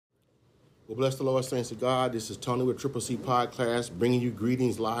Well, bless the Lord, saints of God. This is Tony with CCC Podcast, bringing you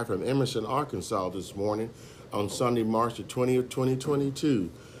greetings live from Emerson, Arkansas this morning on Sunday, March the 20th,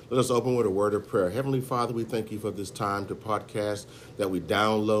 2022. Let us open with a word of prayer. Heavenly Father, we thank you for this time to podcast that we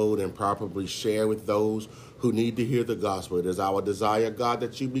download and properly share with those who need to hear the gospel. It is our desire, God,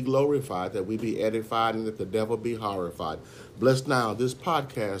 that you be glorified, that we be edified, and that the devil be horrified. Bless now this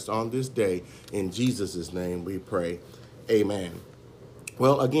podcast on this day. In Jesus' name we pray. Amen.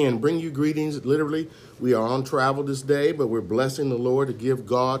 Well, again, bring you greetings. Literally, we are on travel this day, but we're blessing the Lord to give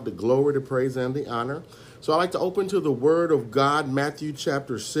God the glory, the praise, and the honor. So I'd like to open to the Word of God, Matthew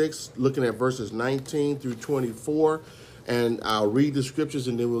chapter 6, looking at verses 19 through 24. And I'll read the scriptures,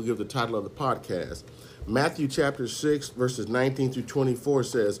 and then we'll give the title of the podcast. Matthew chapter 6, verses 19 through 24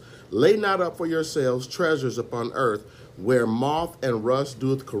 says, "Lay not up for yourselves treasures upon earth, where moth and rust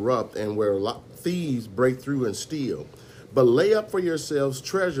doeth corrupt, and where thieves break through and steal. But lay up for yourselves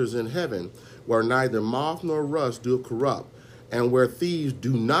treasures in heaven, where neither moth nor rust do corrupt, and where thieves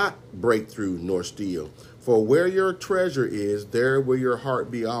do not break through nor steal. For where your treasure is, there will your heart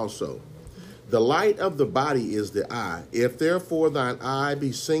be also. The light of the body is the eye. If therefore thine eye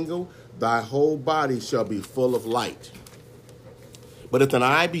be single, thy whole body shall be full of light. But if thine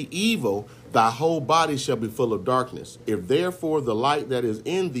eye be evil, thy whole body shall be full of darkness. If therefore the light that is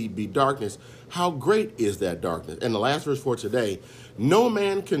in thee be darkness, how great is that darkness?" And the last verse for today, "No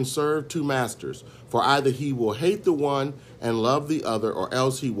man can serve two masters, for either he will hate the one and love the other, or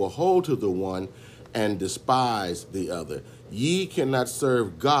else he will hold to the one and despise the other. Ye cannot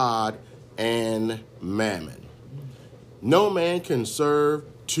serve God and mammon." No man can serve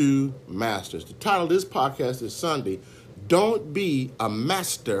two masters. The title of this podcast is Sunday, "Don't be a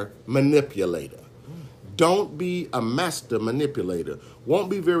master manipulator." Don't be a master manipulator.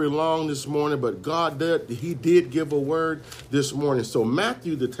 Won't be very long this morning, but God did give a word this morning. So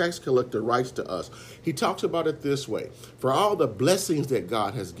Matthew, the tax collector, writes to us. He talks about it this way. For all the blessings that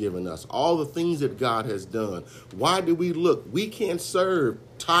God has given us, all the things that God has done, why do we look? We can't serve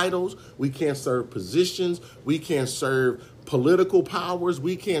titles. We can't serve positions. We can't serve political powers.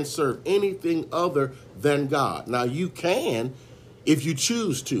 We can't serve anything other than God. Now, you can if you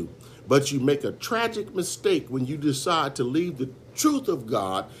choose to. But you make a tragic mistake when you decide to leave the truth of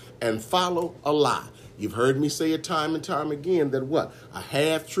God and follow a lie. You've heard me say it time and time again that what? A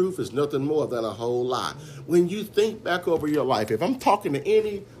half truth is nothing more than a whole lie. When you think back over your life, if I'm talking to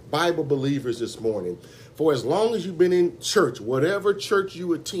any Bible believers this morning, for as long as you've been in church, whatever church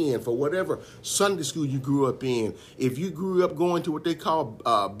you attend, for whatever Sunday school you grew up in, if you grew up going to what they call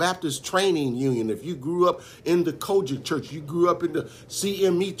Baptist Training Union, if you grew up in the Kojic Church, you grew up in the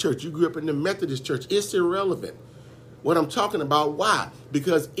CME Church, you grew up in the Methodist Church, it's irrelevant. What I'm talking about, why?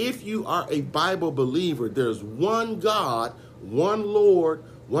 Because if you are a Bible believer, there's one God, one Lord,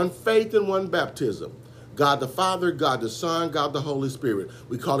 one faith, and one baptism. God the Father, God the Son, God the Holy Spirit.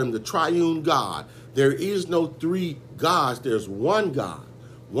 We call him the triune God. There is no three gods. There's one God,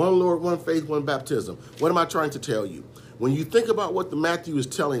 one Lord, one faith, one baptism. What am I trying to tell you? When you think about what the Matthew is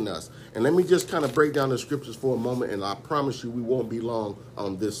telling us, and let me just kind of break down the scriptures for a moment, and I promise you we won't be long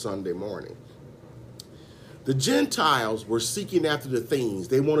on this Sunday morning. The Gentiles were seeking after the things.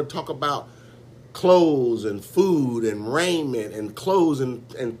 They want to talk about clothes and food and raiment and clothes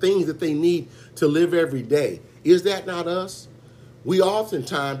and things that they need to live every day. Is that not us? We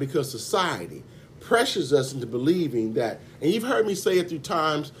oftentimes, because society pressures us into believing that, and you've heard me say it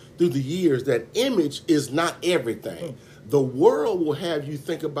through the years, that image is not everything. The world will have you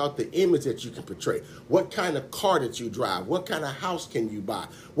think about the image that you can portray. What kind of car that you drive? What kind of house can you buy?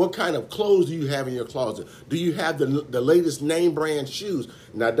 What kind of clothes do you have in your closet? Do you have the latest name brand shoes?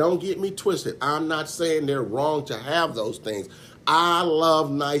 Now, don't get me twisted. I'm not saying they're wrong to have those things. I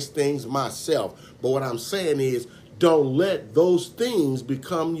love nice things myself. But what I'm saying is, don't let those things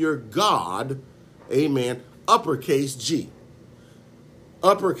become your God. Amen. Uppercase G.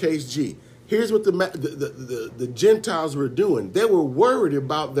 Uppercase G. Here's what the Gentiles were doing. They were worried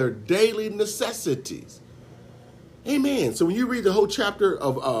about their daily necessities. Amen. So when you read the whole chapter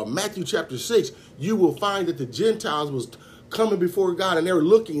of Matthew chapter 6, you will find that the Gentiles was coming before God, and they're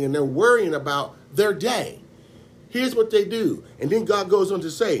looking and they're worrying about their day. Here's what they do. And then God goes on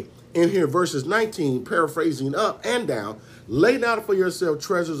to say in here, verses 19, paraphrasing up and down, "Lay not for yourself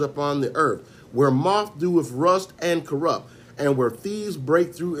treasures upon the earth, where moth doeth rust and corrupt, and where thieves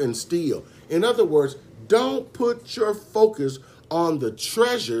break through and steal." In other words, don't put your focus on the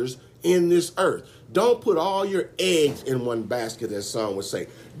treasures in this earth. Don't put all your eggs in one basket, as some would say.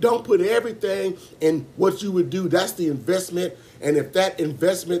 Don't put everything in what you would do. That's the investment. And if that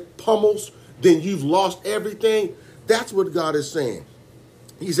investment pummels, then you've lost everything. That's what God is saying.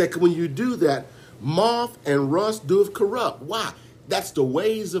 He said, when you do that, moth and rust doeth corrupt. Why? That's the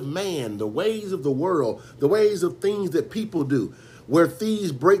ways of man, the ways of the world, the ways of things that people do, where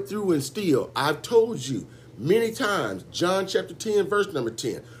thieves break through and steal. I've told you many times, John chapter 10, verse number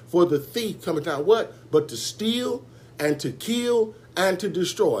 10, for the thief cometh not what? But to steal and to kill and to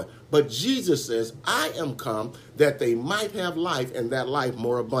destroy. But Jesus says, I am come that they might have life, and that life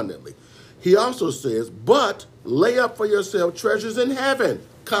more abundantly. He also says, but lay up for yourself treasures in heaven,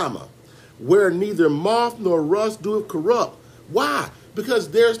 comma, where neither moth nor rust doeth corrupt. Why?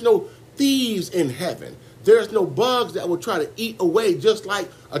 Because there's no thieves in heaven. There's no bugs that will try to eat away, just like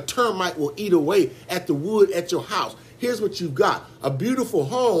a termite will eat away at the wood at your house. Here's what you've got: a beautiful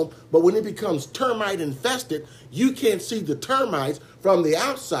home, but when it becomes termite infested, you can't see the termites from the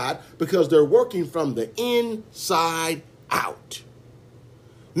outside because they're working from the inside out.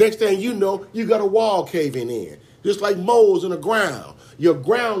 Next thing you know, you got a wall caving in, just like moles in the ground. Your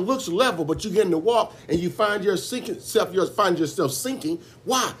ground looks level, but you get in the walk and you find yourself sinking.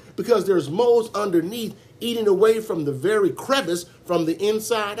 Why? Because there's moles underneath eating away from the very crevice from the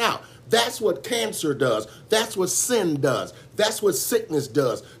inside out. That's what cancer does. That's what sin does. That's what sickness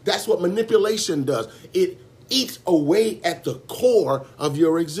does. That's what manipulation does. It eats away at the core of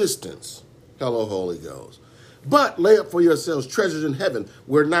your existence. Hello, Holy Ghost. But lay up for yourselves treasures in heaven,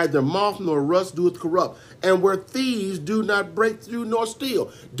 where neither moth nor rust doeth corrupt, and where thieves do not break through nor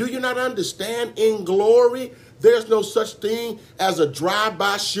steal. Do you not understand? In glory, there's no such thing as a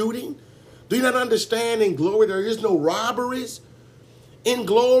drive-by shooting. Do you not understand? In glory, there is no robberies. In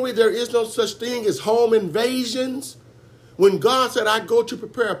glory, there is no such thing as home invasions. When God said, I go to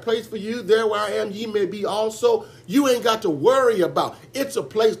prepare a place for you, there where I am, ye may be also, you ain't got to worry about. It's a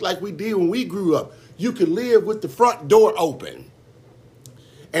place like we did when we grew up. You could live with the front door open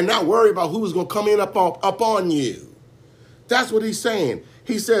and not worry about who's going to come in up on you. That's what he's saying.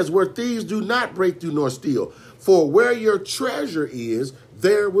 He says, where thieves do not break through nor steal, for where your treasure is,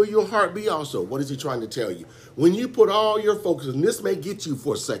 there will your heart be also. What is he trying to tell you? When you put all your focus, and this may get you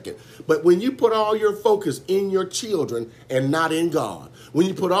for a second, but when you put all your focus in your children and not in God, when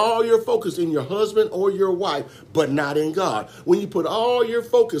you put all your focus in your husband or your wife, but not in God, when you put all your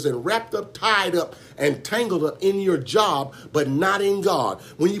focus and wrapped up, tied up, and tangled up in your job, but not in God,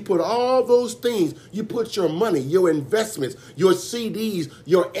 when you put all those things, you put your money, your investments, your CDs,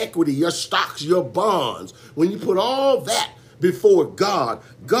 your equity, your stocks, your bonds, when you put all that before God,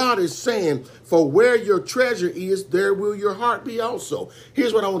 God is saying, for where your treasure is, there will your heart be also.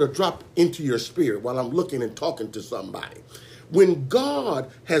 Here's what I want to drop into your spirit while I'm looking and talking to somebody. When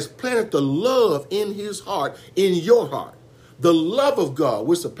God has planted the love in his heart, in your heart, the love of God,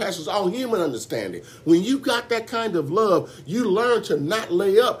 which surpasses all human understanding. When you got that kind of love, you learn to not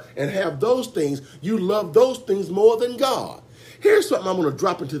lay up and have those things. You love those things more than God. Here's something I'm going to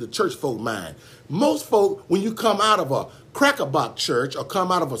drop into the church folk mind. Most folk, when you come out of a cracker box church or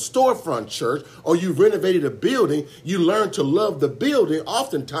come out of a storefront church or you've renovated a building, you learn to love the building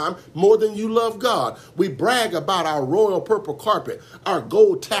oftentimes more than you love God. We brag about our royal purple carpet, our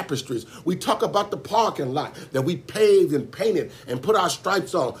gold tapestries. We talk about the parking lot that we paved and painted and put our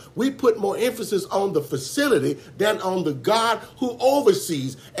stripes on. We put more emphasis on the facility than on the God who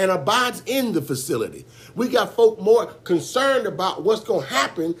oversees and abides in the facility. We got folk more concerned about what's going to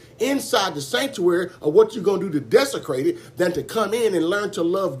happen inside the sanctuary or what you're going to do to desecrate it than to come in and learn to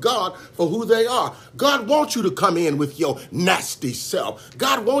love God for who they are. God wants you to come in with your nasty self.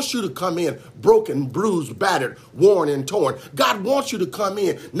 God wants you to come in broken, bruised, battered, worn, and torn. God wants you to come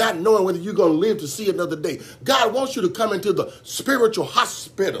in not knowing whether you're going to live to see another day. God wants you to come into the spiritual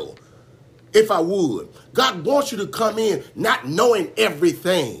hospital, if I would. God wants you to come in not knowing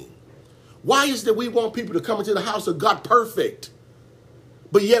everything. Why is it we want people to come into the house of God perfect,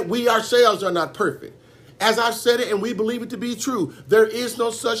 but yet we ourselves are not perfect? As I've said it, and we believe it to be true, there is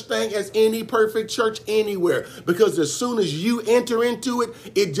no such thing as any perfect church anywhere, because as soon as you enter into it,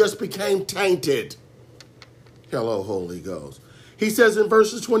 it just became tainted. Hello, Holy Ghost. He says in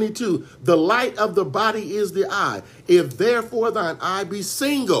verses 22, the light of the body is the eye. If therefore thine eye be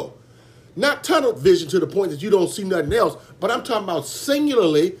single, not tunnel vision to the point that you don't see nothing else, but I'm talking about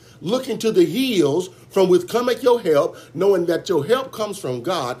singularly looking to the hills from which cometh your help, knowing that your help comes from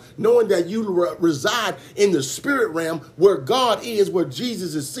God, knowing that you reside in the spirit realm where God is, where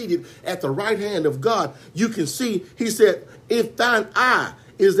Jesus is seated at the right hand of God. You can see, he said, if thine eye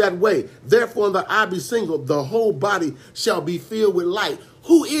is that way, therefore the eye be single, the whole body shall be filled with light.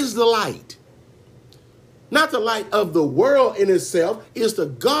 Who is the light? Not the light of the world in itself. It's the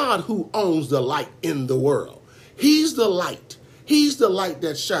God who owns the light in the world. He's the light. He's the light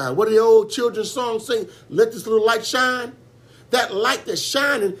that shines. What do the old children's songs sing? Let this little light shine. That light that's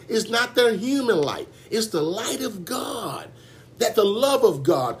shining is not their human light. It's the light of God. That the love of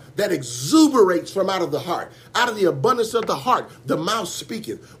God that exuberates from out of the heart, out of the abundance of the heart, the mouth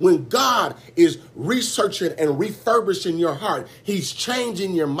speaketh. When God is researching and refurbishing your heart, he's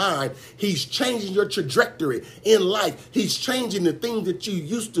changing your mind. He's changing your trajectory in life. He's changing the things that you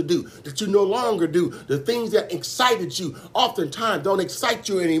used to do, that you no longer do. The things that excited you oftentimes don't excite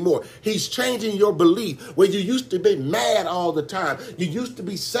you anymore. He's changing your belief where you used to be mad all the time. You used to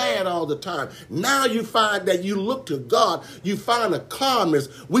be sad all the time. Now you find that you look to God. You find a calmness.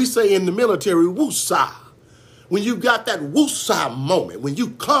 We say in the military, woosah. When you got that woosah moment, when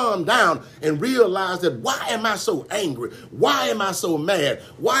you calm down and realize that why am I so angry? Why am I so mad?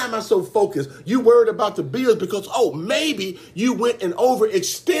 Why am I so focused? You worried about the bills because, maybe you went and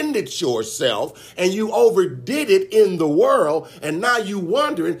overextended yourself and you overdid it in the world. And now you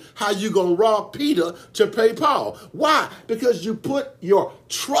wondering how you going to rob Peter to pay Paul. Why? Because you put your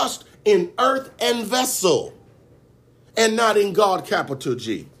trust in earth and vessel and not in God, capital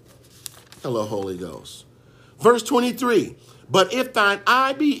G. Hello, Holy Ghost. Verse 23, but if thine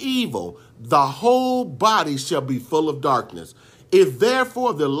eye be evil, the whole body shall be full of darkness. If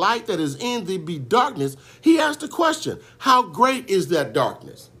therefore the light that is in thee be darkness, he asked the question, how great is that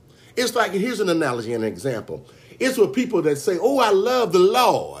darkness? It's like, here's an analogy, an example. It's with people that say, I love the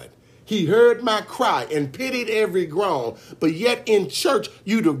Lord. He heard my cry and pitied every groan, but yet in church,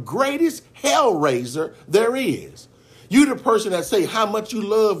 you the greatest hellraiser there is. You the person that say how much you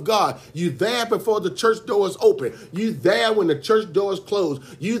love God. You there before the church door is open. You there when the church door is closed.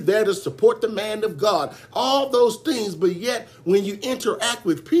 You there to support the man of God. All those things, but yet when you interact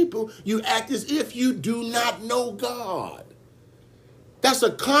with people, you act as if you do not know God. That's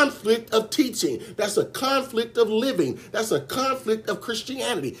a conflict of teaching. That's a conflict of living. That's a conflict of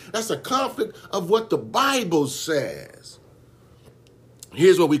Christianity. That's a conflict of what the Bible says.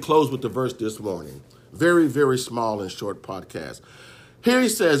 Here's where we close with the verse this morning. Very, very small and short podcast. Here he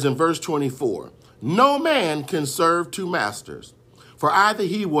says in verse 24, no man can serve two masters, for either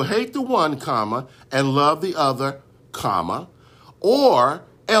he will hate the one, and love the other, or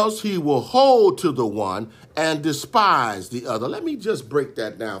else he will hold to the one and despise the other. Let me just break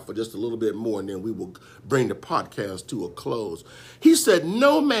that down for just a little bit more, and then we will bring the podcast to a close. He said,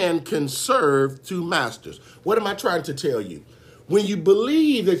 no man can serve two masters. What am I trying to tell you? When you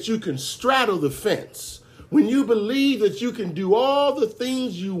believe that you can straddle the fence, when you believe that you can do all the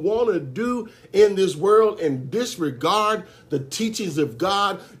things you want to do in this world and disregard the teachings of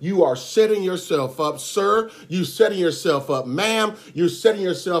God, you are setting yourself up, sir. You're setting yourself up, ma'am. You're setting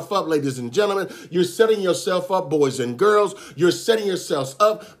yourself up, ladies and gentlemen. You're setting yourself up, boys and girls. You're setting yourselves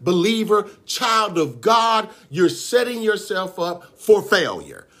up, believer, child of God. You're setting yourself up for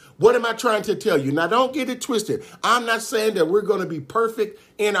failure. What am I trying to tell you? Now, don't get it twisted. I'm not saying that we're going to be perfect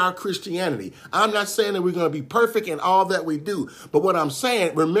in our Christianity. I'm not saying that we're going to be perfect in all that we do. But what I'm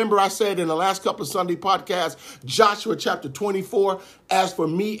saying, remember I said in the last couple of Sunday podcasts, Joshua chapter 24, as for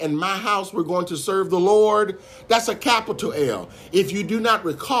me and my house, we're going to serve the Lord. That's a capital L. If you do not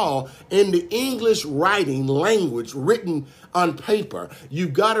recall, in the English writing language written on paper,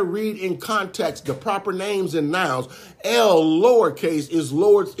 you've got to read in context the proper names and nouns. L lowercase is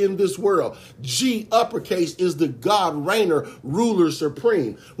Lord's in this world. G uppercase is the God reigner, ruler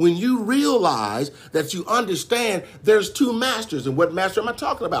supreme. When you realize that you understand there's two masters, and what master am I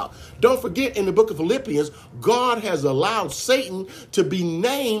talking about? Don't forget in the book of Philippians, God has allowed Satan to be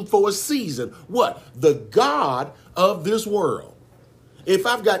named for a season. What? The God of this world. If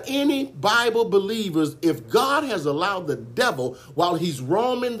I've got any Bible believers, if God has allowed the devil while he's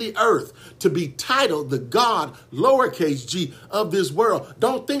roaming the earth to be titled the God, lowercase g, of this world,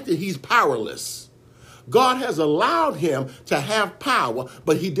 don't think that he's powerless. God has allowed him to have power,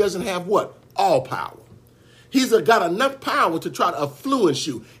 but he doesn't have what? All power. He's got enough power to try to influence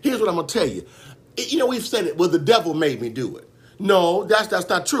you. Here's what I'm going to tell you. We've said it, well, the devil made me do it. No, that's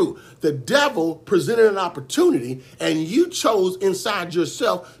not true. The devil presented an opportunity and you chose inside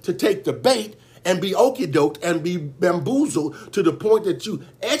yourself to take the bait and be okey-doked and be bamboozled to the point that you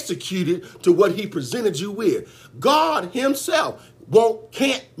executed to what he presented you with. God himself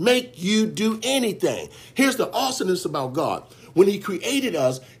can't make you do anything. Here's the awesomeness about God. When he created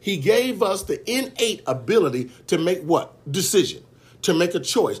us, he gave us the innate ability to make what? Decision. to make a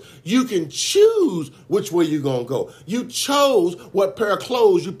choice. You can choose which way you're going to go. You chose what pair of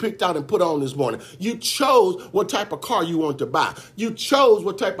clothes you picked out and put on this morning. You chose what type of car you want to buy. You chose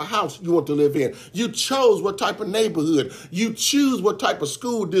what type of house you want to live in. You chose what type of neighborhood. You choose what type of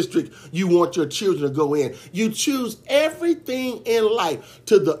school district you want your children to go in. You choose everything in life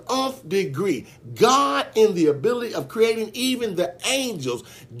to the nth degree. God, in the ability of creating even the angels,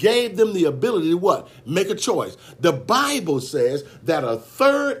 gave them the ability to what? Make a choice. The Bible says that a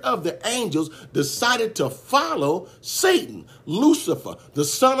third of the angels decided to follow Satan, Lucifer, the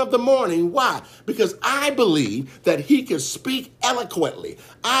son of the morning. Why? Because I believe that he could speak eloquently.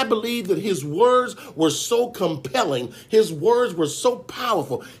 I believe that his words were so compelling. His words were so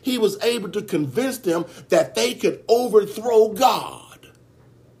powerful. He was able to convince them that they could overthrow God.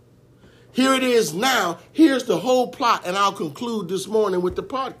 Here it is now. Here's the whole plot, and I'll conclude this morning with the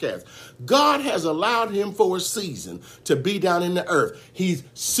podcast. God has allowed him for a season to be down in the earth. He's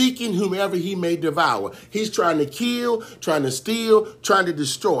seeking whomever he may devour. He's trying to kill, trying to steal, trying to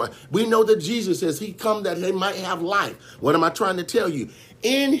destroy. We know that Jesus says he come that they might have life. What am I trying to tell you?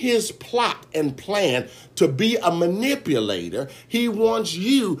 In his plot and plan to be a manipulator, he wants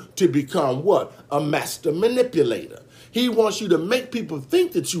you to become what? A master manipulator. He wants you to make people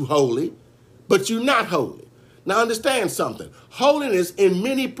think that you're holy, but you're not holy. Now understand something. Holiness in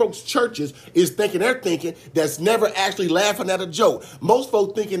many folks' churches is they're thinking that's never actually laughing at a joke. Most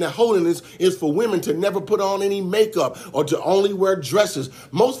folks thinking that holiness is for women to never put on any makeup or to only wear dresses.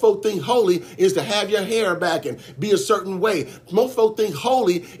 Most folks think holy is to have your hair back and be a certain way. Most folks think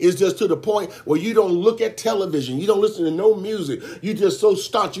holy is just to the point where you don't look at television. You don't listen to no music. You just so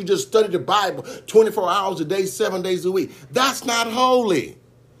staunch. You just study the Bible 24 hours a day, 7 days a week. That's not holy.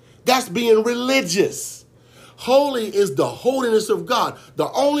 That's being religious. Holy is the holiness of God.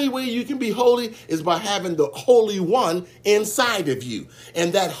 The only way you can be holy is by having the Holy One inside of you.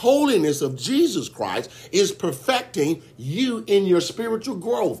 And that holiness of Jesus Christ is perfecting you in your spiritual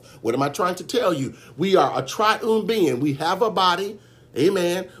growth. What am I trying to tell you? We are a triune being. We have a body.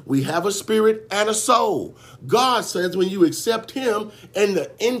 Amen. We have a spirit and a soul. God says when you accept him in the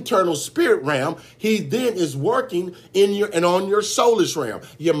internal spirit realm, he then is working in your and on your soulish realm,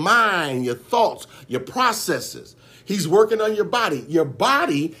 your mind, your thoughts, your processes. He's working on your body. Your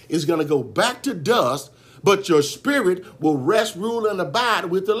body is going to go back to dust, but your spirit will rest, rule, and abide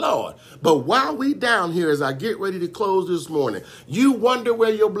with the Lord. But while we down here, as I get ready to close this morning, you wonder where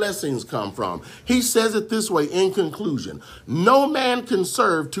your blessings come from. He says it this way in conclusion. No man can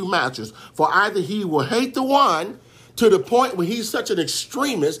serve two masters, for either he will hate the one to the point where he's such an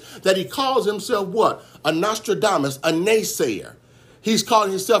extremist that he calls himself what? A Nostradamus, a naysayer. He's calling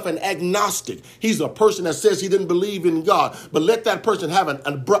himself an agnostic. He's a person that says he didn't believe in God. But let that person have an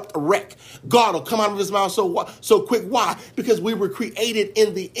abrupt wreck. God will come out of his mouth so quick. Why? Because we were created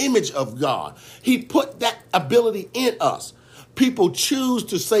in the image of God. He put that ability in us. People choose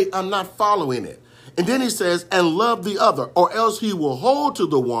to say, I'm not following it. And then he says, and love the other, or else he will hold to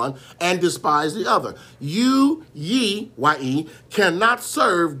the one and despise the other. You, ye, Y-E, cannot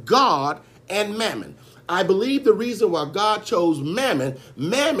serve God and mammon. I believe the reason why God chose mammon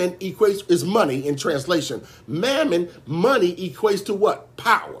is money in translation. Mammon, money equates to what?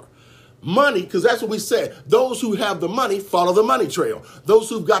 Power. Money, because that's what we said. Those who have the money follow the money trail. Those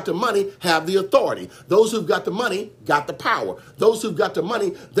who've got the money have the authority. Those who've got the money got the power. Those who've got the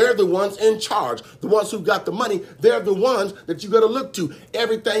money, they're the ones in charge. The ones who've got the money, they're the ones that you got to look to.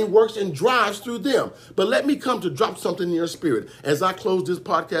 Everything works and drives through them. But let me come to drop something in your spirit as I close this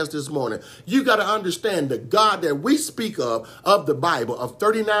podcast this morning. You got to understand the God that we speak of the Bible, of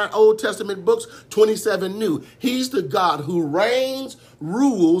 39 Old Testament books, 27 New. He's the God who reigns,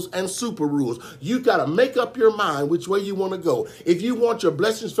 rules, and super rules. You got to make up your mind which way you want to go. If you want your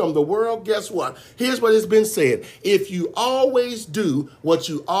blessings from the world, guess what? Here's what has been said. If you always do what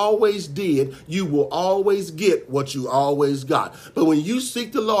you always did, you will always get what you always got. But when you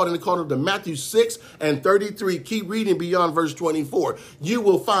seek the Lord in accordance to Matthew 6 and 33, keep reading beyond verse 24, you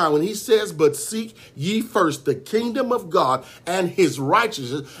will find when he says, but seek ye first the kingdom of God and his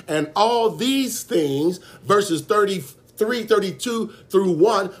righteousness, and all these things, verses 32 through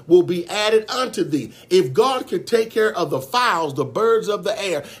 1 will be added unto thee. If God could take care of the fowls, the birds of the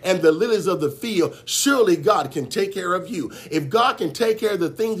air, and the lilies of the field, surely God can take care of you. If God can take care of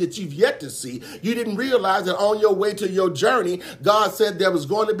the things that you've yet to see, you didn't realize that on your way to your journey, God said there was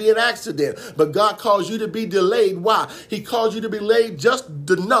going to be an accident, but God caused you to be delayed. Why? He caused you to be delayed just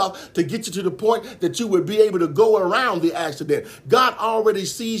enough to get you to the point that you would be able to go around the accident. God already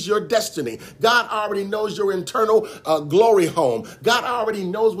sees your destiny. God already knows your internal glory home. God already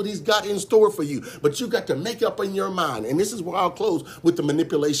knows what he's got in store for you, but you got to make up in your mind. And this is where I'll close with the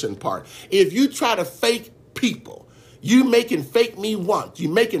manipulation part. If you try to fake people, you making fake me once, you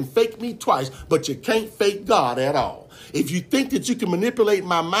making fake me twice, but you can't fake God at all. If you think that you can manipulate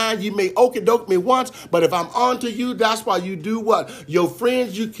my mind, you may okie-doke me once, but if I'm onto you, that's why you do what? Your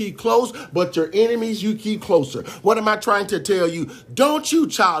friends you keep close, but your enemies you keep closer. What am I trying to tell you? Don't you,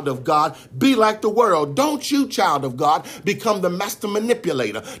 child of God, be like the world. Don't you, child of God, become the master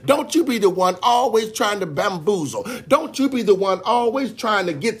manipulator. Don't you be the one always trying to bamboozle. Don't you be the one always trying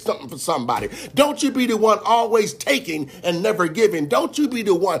to get something for somebody. Don't you be the one always taking and never giving. Don't you be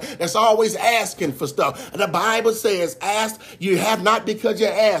the one that's always asking for stuff. And the Bible says, ask, you have not because you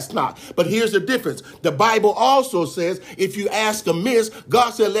ask not. But here's the difference. The Bible also says, if you ask amiss,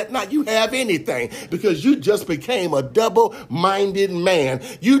 God said, let not you have anything, because you just became a double-minded man.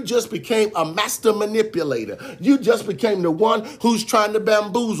 You just became a master manipulator. You just became the one who's trying to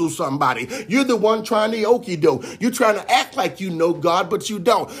bamboozle somebody. You're the one trying to okey-doke. You're trying to act like you know God, but you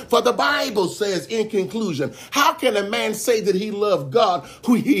don't. For the Bible says, in conclusion, how can a man say that he loved God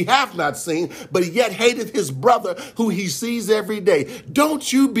who he hath not seen, but yet hateth his brother who he sees every day?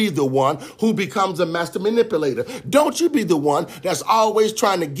 Don't you be the one who becomes a master manipulator. Don't you be the one that's always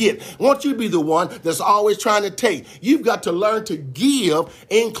trying to get. Won't you be the one that's always trying to take? You've got to learn to give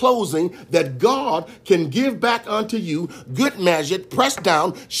in closing, that God can give back unto you, good measure, pressed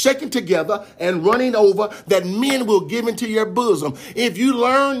down, shaken together, and running over, that men will give into your bosom. If you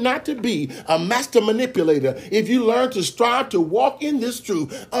learn not to be a master manipulator, if you learn to strive to walk in this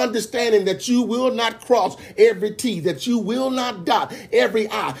truth, understanding that you will not cross every T, that you will not dot every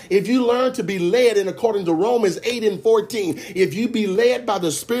I. If you learn to be led in according to Romans 8:14, if you be led by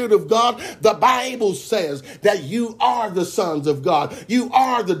the Spirit of God, the Bible says that you are the sons of God. You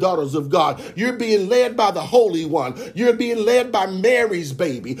are the daughters of God. You're being led by the Holy One. You're being led by Mary's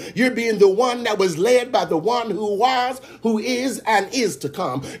baby. You're being the one that was led by the one who was, who is, and is to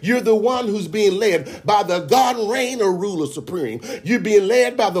come. You're the one who's being led by the God, reigner, ruler supreme. You're being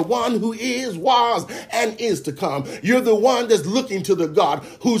led by the one who is, was, and is to come. You're the one that's looking to the God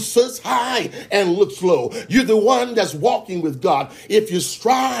who sits high and looks low. You're the one that's walking with God. If you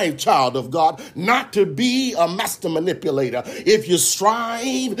strive, child of God, not to be a master manipulator, if you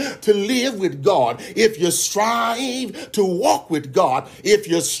strive to live with God, if you strive to walk with God, if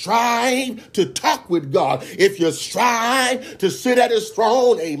you strive to talk with God, if you strive to sit at his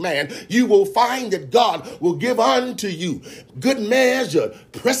throne, amen, you will find that God will give unto you good measure,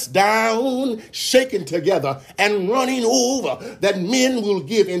 pressed down, shaken together, and running over, that men will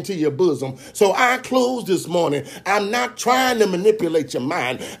give into your bosom. So I close this morning. I'm not trying to manipulate your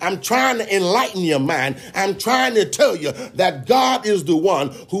mind. I'm trying to enlighten your mind. I'm trying to tell you that God is the one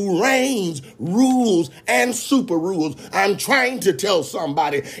who reigns, rules, and super rules. I'm trying to tell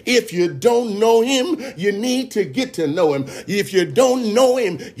somebody, if you don't know him, you need to get to know him. If you don't know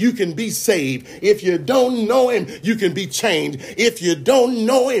him, you can be saved. If you don't know him, you can be changed. If you don't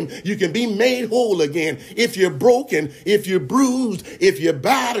know him, you can be made whole again. If you're broken, if you're bruised, if you're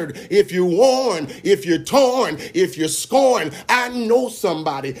battered, if you're worn, if you're torn, if you're scorned, I know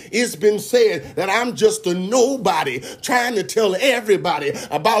somebody. It's been said that I'm just a nobody trying to tell everybody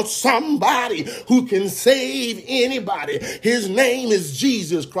about somebody who can save anybody. His name is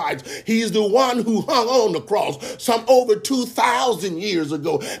Jesus Christ. He's the one who hung on the cross some over 2,000 years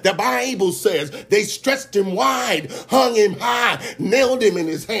ago. The Bible says they stretched him wide, hung him high, nailed him in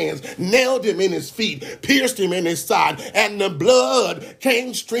his hands, nailed him in his feet, pierced him in his side, and the blood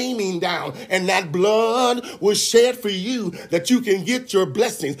came streaming down, and that blood was shed for you that you can get your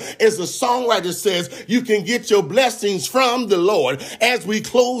blessings. As the songwriter says, you can get your blessings from the Lord. As we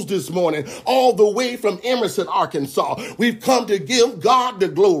close this morning, all the way from Emerson, Arkansas, we've come to give God the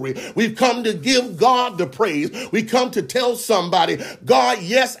glory. We've come to give God the praise. We come to tell somebody, God,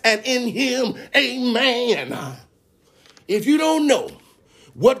 yes, and in him, amen. If you don't know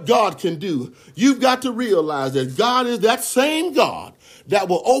what God can do, you've got to realize that God is that same God that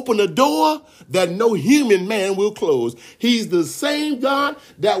will open a door that no human man will close. He's the same God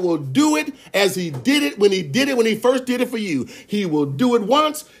that will do it as he did it when he first did it for you. He will do it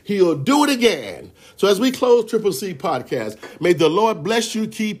once, he'll do it again. So as we close CCC Podcast, may the Lord bless you,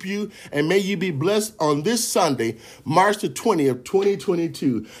 keep you, and may you be blessed on this Sunday, March the 20th,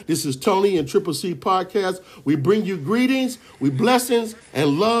 2022. This is Tony and CCC Podcast. We bring you greetings, blessings,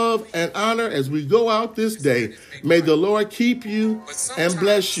 and love and honor as we go out this day. May the Lord keep you and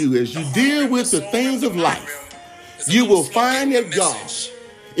bless you as you deal with the things of life. You will find that God,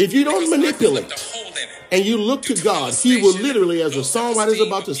 if you don't manipulate and you look to God, he will literally, as the songwriter is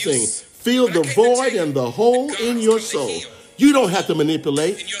about to sing, Fill the void and the hole in your soul. You don't have to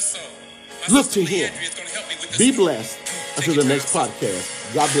manipulate. Look to him. Be blessed. Until the next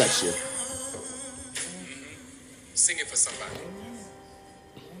podcast. God bless you. Sing it for somebody.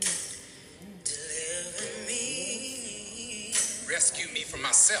 Deliver me. Rescue me from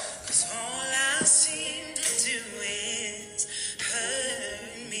myself. 'Cause all I seem to do is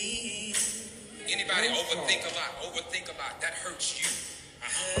hurt me. Anybody overthink a lot. That hurts you.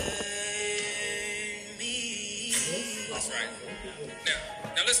 Hurt me. That's right.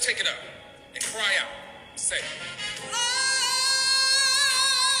 Now let's take it up and cry out. Say,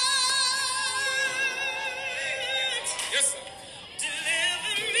 yes, sir.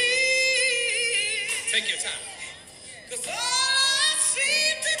 Deliver me. Take your time. 'Cause all I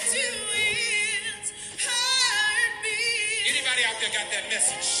seem to do is hurt me. Anybody out there got that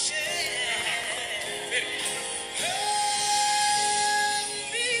message? Hurt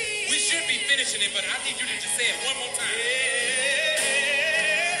me. We should be finishing it, but I need you to just say it one more time.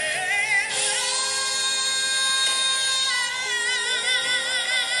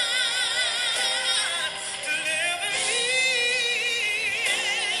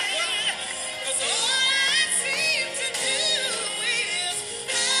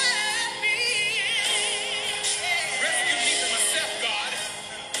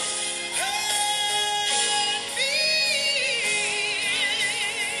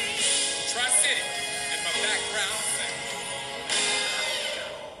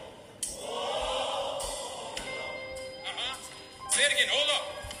 Say it again. Hold up.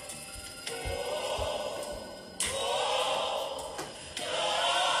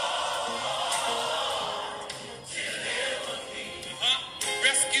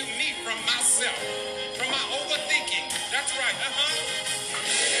 Rescue me from myself, from my overthinking. That's right.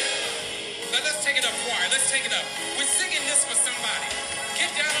 Now let's take it up, choir. Let's take it up. We're singing this for somebody.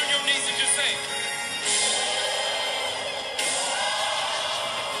 Get down on your knees and just say,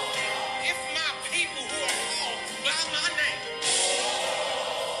 if my people who are called by my name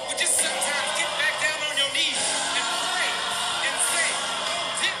would just sometimes get back down on your knees and pray and say,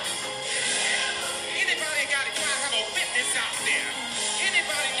 oh, anybody got to have a witness out there?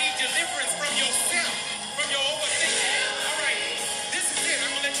 Anybody need deliverance from yourself, from your overthinking? All right, this is it.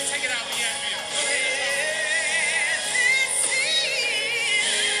 I'm going to let you take it out, Leandria. Go ahead and talk.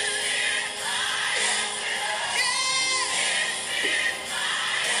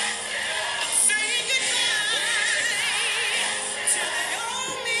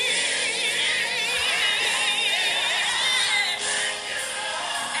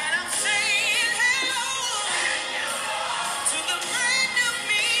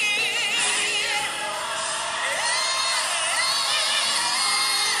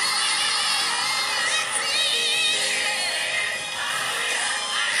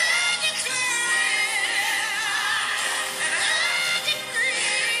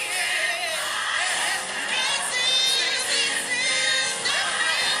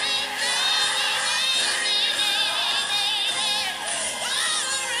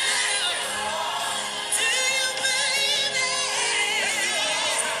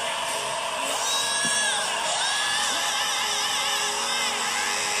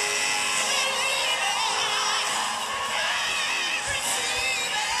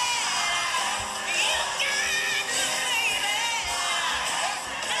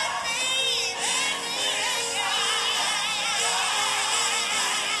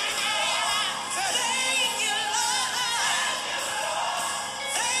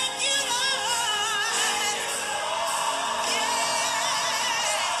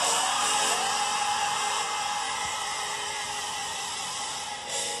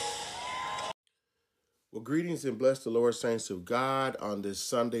 Well, greetings and bless the Lord, saints of God, on this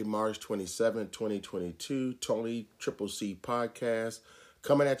Sunday, March 27, 2022, Tony CCC Podcast,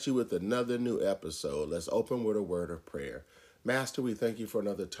 coming at you with another new episode. Let's open with a word of prayer. Master, we thank you for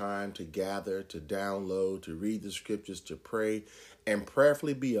another time to gather, to download, to read the scriptures, to pray, and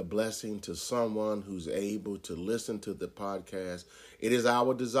prayerfully be a blessing to someone who's able to listen to the podcast. It is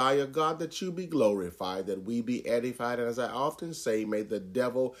our desire, God, that you be glorified, that we be edified. And as I often say, may the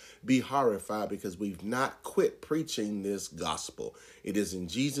devil be horrified because we've not quit preaching this gospel. It is in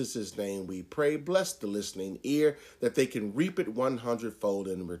Jesus' name we pray. Bless the listening ear that they can reap it 100-fold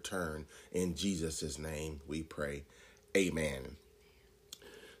in return. In Jesus' name we pray. Amen.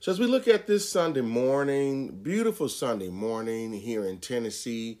 So as we look at this Sunday morning, beautiful Sunday morning here in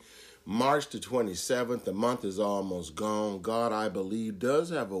Tennessee, March the 27th, the month is almost gone. God, I believe, does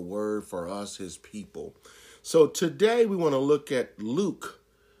have a word for us, his people. So today we want to look at Luke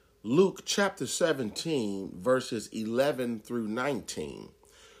chapter 17, verses 11 through 19.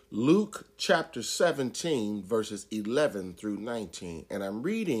 Luke chapter 17, verses 11 through 19. And I'm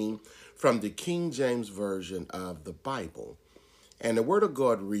reading from the King James Version of the Bible. And the Word of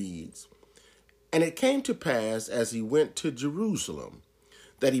God reads, "And it came to pass as he went to Jerusalem,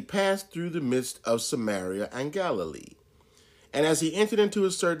 that he passed through the midst of Samaria and Galilee. And as he entered into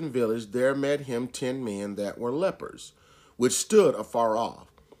a certain village, there met him 10 men that were lepers, which stood afar off.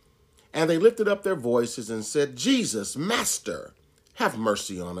 And they lifted up their voices and said, Jesus, Master, have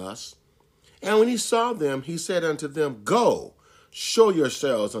mercy on us. And when he saw them, he said unto them, Go, show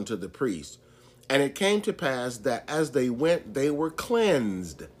yourselves unto the priests. And it came to pass that as they went, they were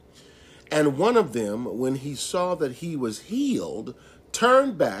cleansed. And one of them, when he saw that he was healed,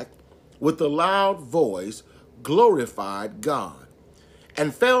 turned back with a loud voice, glorified God,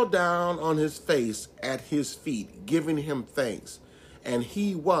 and fell down on his face at his feet, giving him thanks. And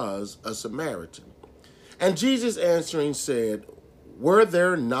he was a Samaritan. And Jesus answering said, Were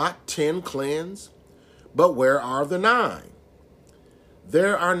there not 10 cleansed? But where are the 9?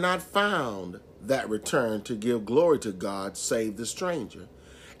 There are not found that return to give glory to God, save the stranger.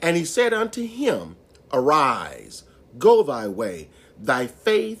 And he said unto him, Arise, go thy way, thy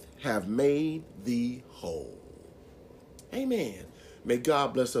faith have made thee whole. Amen. May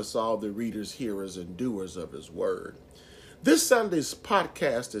God bless us all, the readers, hearers, and doers of his word. This Sunday's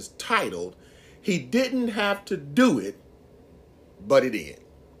podcast is titled, He Didn't Have to Do It, But He Did.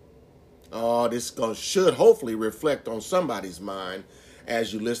 Oh, this should hopefully reflect on somebody's mind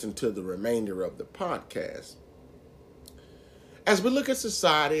as you listen to the remainder of the podcast. As we look at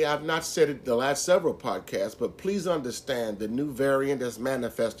society, I've not said it the last several podcasts, but please understand the new variant that's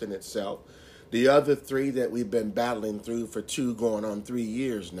manifesting itself. The other 3 that we've been battling through for 2 going on 3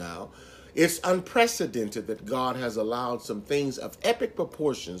 years now. It's unprecedented that God has allowed some things of epic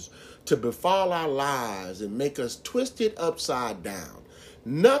proportions to befall our lives and make us twist it upside down.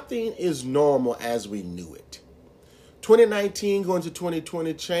 Nothing is normal as we knew it. 2019 going to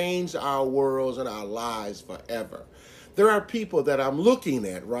 2020 changed our worlds and our lives forever. There are people that I'm looking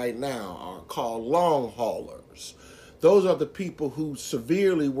at right now are called long haulers. Those are the people who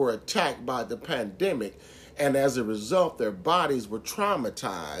severely were attacked by the pandemic, and as a result, their bodies were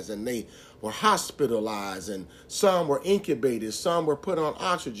traumatized and they were hospitalized, and some were incubated, some were put on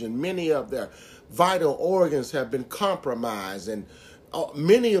oxygen. Many of their vital organs have been compromised, and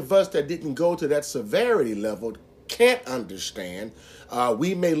many of us that didn't go to that severity level can't understand.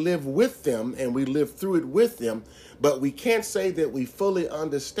 We may live with them and we live through it with them, but we can't say that we fully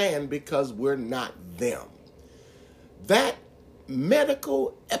understand because we're not them. That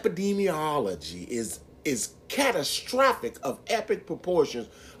medical epidemiology is catastrophic of epic proportions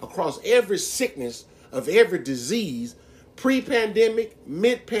across every sickness of every disease, pre-pandemic,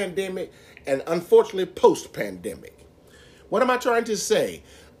 mid-pandemic, and unfortunately post-pandemic. What am I trying to say?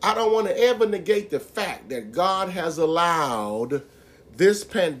 I don't want to ever negate the fact that God has allowed this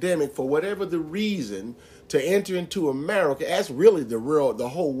pandemic, for whatever the reason, to enter into America. That's really the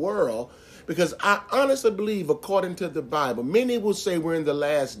whole world. Because I honestly believe, according to the Bible, many will say we're in the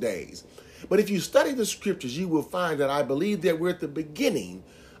last days. But if you study the scriptures, you will find that I believe that we're at the beginning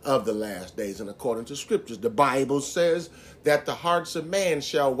of the last days. And according to scriptures, the Bible says that the hearts of man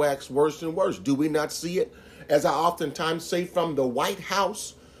shall wax worse and worse. Do we not see it? As I oftentimes say, from the White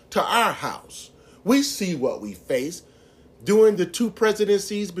House to our house, we see what we face. During the 2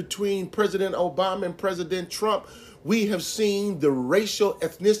 presidencies between President Obama and President Trump, we have seen the racial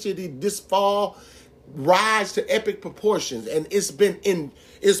ethnicity this fall rise to epic proportions, and it's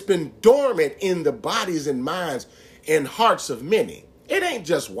been dormant in the bodies and minds and hearts of many. It ain't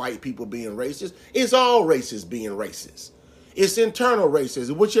just white people being racist; it's all races being racist. It's internal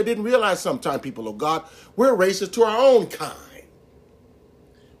racism, which I didn't realize sometimes, people of God, we're racist to our own kind.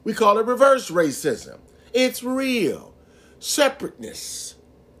 We call it reverse racism. It's real. Separateness.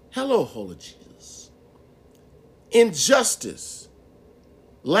 Hello, Holy Jesus. Injustice,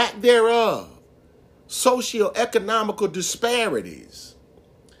 lack thereof, socioeconomical disparities.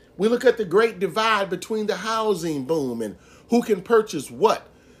 We look at the great divide between the housing boom and who can purchase what.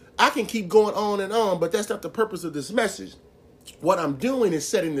 I can keep going on and on, but that's not the purpose of this message. What I'm doing is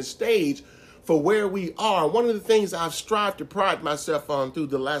setting the stage for where we are. One of the things I've strived to pride myself on through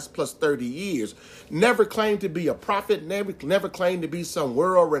the last plus 30 years, never claimed to be a prophet, never claimed to be some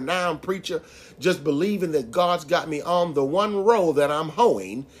world-renowned preacher, just believing that God's got me on the one row that I'm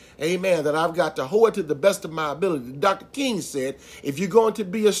hoeing, amen, that I've got to hoe it to the best of my ability. Dr. King said, if you're going to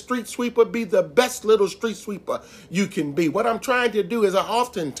be a street sweeper, be the best little street sweeper you can be. What I'm trying to do is, I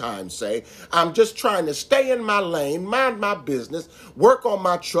oftentimes say, I'm just trying to stay in my lane, mind my business, work on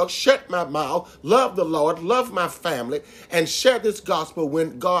my truck, shut my mouth, spouse, love the Lord, love my family, and share this gospel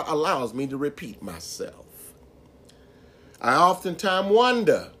when God allows me to repeat myself. I oftentimes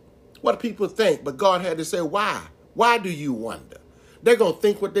wonder what people think, but God had to say, why? Why do you wonder? They're going to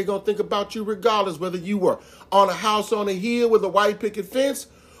think what they're going to think about you regardless, whether you were on a house on a hill with a white picket fence,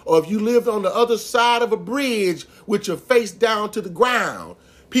 or if you lived on the other side of a bridge with your face down to the ground.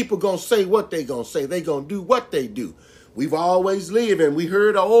 People going to say what they going to say. They going to do what they do. We've always lived, and we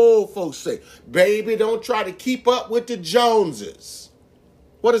heard the old folks say, baby, don't try to keep up with the Joneses.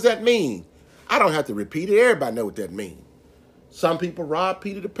 What does that mean? I don't have to repeat it. Everybody know what that means. Some people rob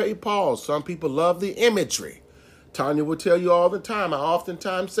Peter to pay Paul. Some people love the imagery. Tanya will tell you all the time, I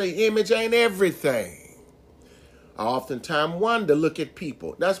oftentimes say image ain't everything. I oftentimes wonder, look at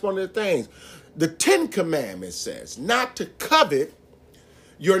people. That's one of the things. The 10 Commandments says not to covet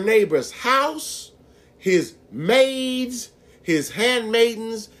your neighbor's house, his maids, his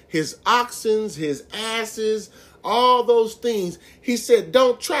handmaidens, his oxen, his asses, all those things. He said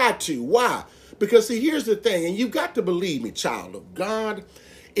don't try to. Why? Because, see, here's the thing, and you've got to believe me, child of God.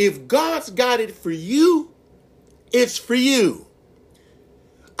 If God's got it for you, it's for you.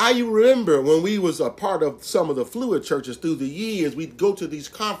 I remember when we was a part of some of the fluid churches through the years, we'd go to these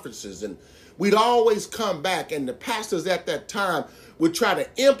conferences, and we'd always come back, and the pastors at that time would try to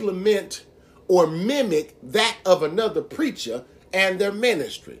implement or mimic that of another preacher and their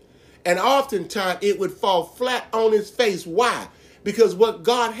ministry. And oftentimes it would fall flat on its face. Why? Because what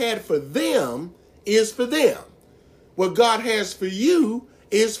God had for them is for them. What God has for you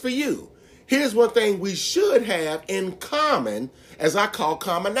is for you. Here's one thing we should have in common, as I call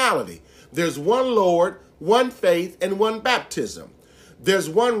commonality. There's one Lord, one faith, and one baptism. There's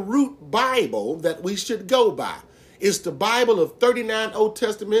one root Bible that we should go by. It's the Bible of 39 Old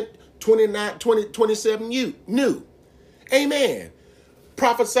Testament, 27 New. Amen.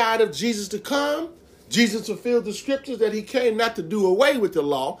 Prophesied of Jesus to come. Jesus fulfilled the scriptures that he came not to do away with the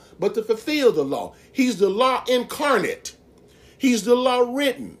law, but to fulfill the law. He's the law incarnate. He's the law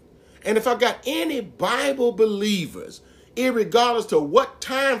written. And if I got any Bible believers, irregardless to what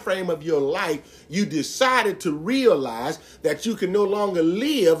time frame of your life you decided to realize that you can no longer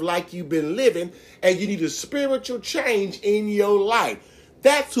live like you've been living and you need a spiritual change in your life,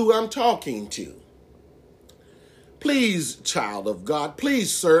 that's who I'm talking to. Please, child of God,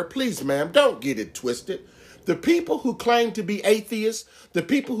 please, sir, please, ma'am, don't get it twisted. The people who claim to be atheists, the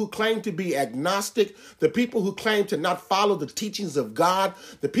people who claim to be agnostic, the people who claim to not follow the teachings of God,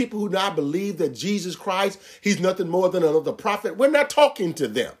 the people who not believe that Jesus Christ, he's nothing more than another prophet, we're not talking to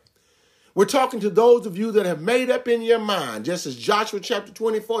them. We're talking to those of you that have made up in your mind, just as Joshua chapter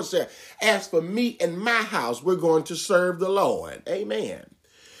 24 said, as for me and my house, we're going to serve the Lord. Amen.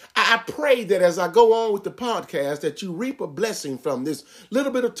 I pray that as I go on with the podcast that you reap a blessing from this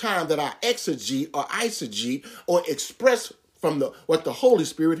little bit of time that I exegete or eisegete or express from what the Holy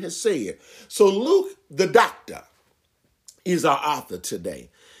Spirit has said. So Luke, the doctor, is our author today.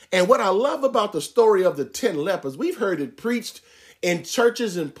 And what I love about the story of the 10 lepers, we've heard it preached in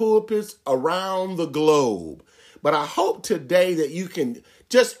churches and pulpits around the globe. But I hope today that you can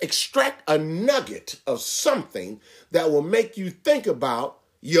just extract a nugget of something that will make you think about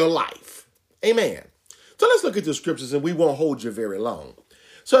your life. Amen. So let's look at the scriptures and we won't hold you very long.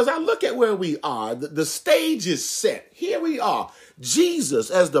 So as I look at where we are, the stage is set. Here we are.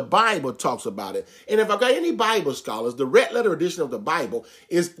 Jesus, as the Bible talks about it. And if I've got any Bible scholars, the red letter edition of the Bible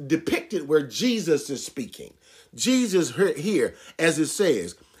is depicted where Jesus is speaking. Jesus here, as it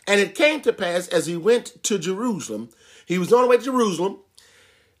says, and it came to pass as he went to Jerusalem, he was on the way to Jerusalem,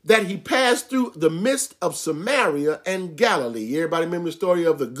 that he passed through the midst of Samaria and Galilee. Everybody remember the story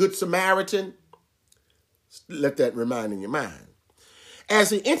of the Good Samaritan? Let that remind in your mind. As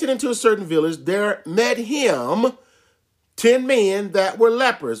he entered into a certain village, there met him 10 men that were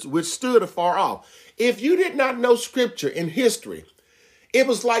lepers, which stood afar off. If you did not know scripture in history, it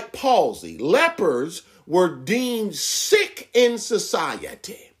was like palsy. Lepers were deemed sick in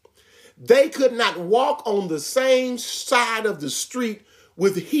society. They could not walk on the same side of the street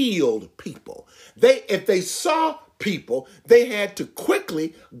with healed people. If they saw people, they had to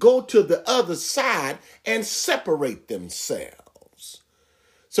quickly go to the other side and separate themselves.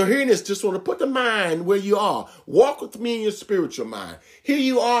 So here it is, just want to put the mind where you are. Walk with me in your spiritual mind. Here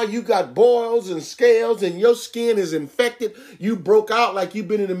you are, you got boils and scales and your skin is infected. You broke out like you've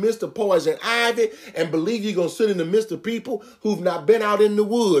been in the midst of poison ivy and believe you're going to sit in the midst of people who've not been out in the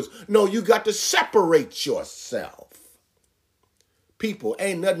woods. No, you got to separate yourself. People,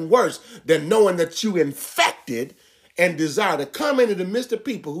 ain't nothing worse than knowing that you infected and desire to come into the midst of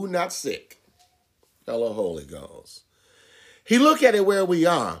people who not sick. Hello, Holy Ghost. He look at it where we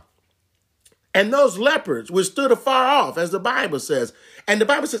are. And those leopards which stood afar off, as the Bible says, and the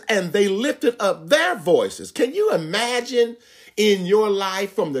Bible says, and they lifted up their voices. Can you imagine in your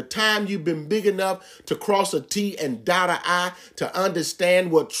life from the time you've been big enough to cross a T and dot an I, to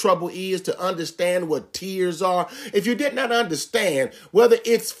understand what trouble is, to understand what tears are? If you did not understand, whether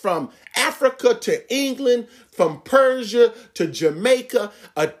it's from Africa to England, from Persia to Jamaica,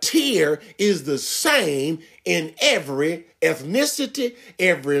 a tear is the same in every ethnicity,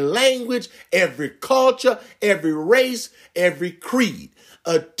 every language, every culture, every race, every creed.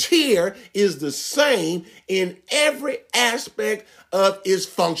 A tear is the same in every aspect of its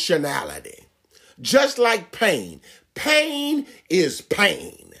functionality. Just like pain. Pain is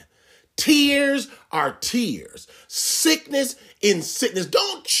pain. Tears are tears. Sickness in sickness.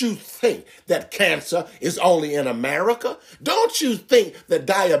 Don't you think that cancer is only in America? Don't you think that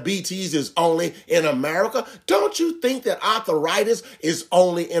diabetes is only in America? Don't you think that arthritis is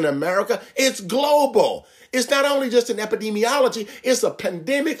only in America? It's global. It's not only just an epidemiology, it's a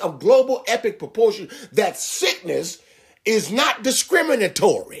pandemic of global epic proportion. That sickness is not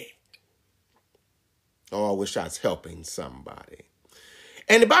discriminatory. Oh, I wish I was helping somebody.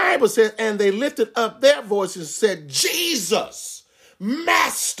 And the Bible says, and they lifted up their voices and said, Jesus,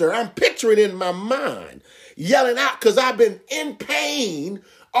 Master. I'm picturing in my mind, yelling out because I've been in pain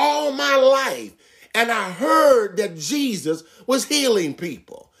all my life. And I heard that Jesus was healing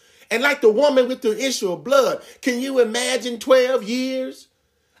people. And like the woman with the issue of blood, can you imagine 12 years?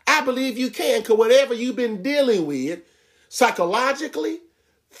 I believe you can, because whatever you've been dealing with, psychologically,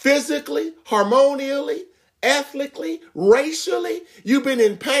 physically, hormonally, ethnically, racially, you've been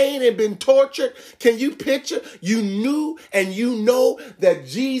in pain and been tortured. Can you picture? You knew and you know that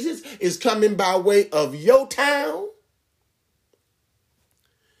Jesus is coming by way of your town.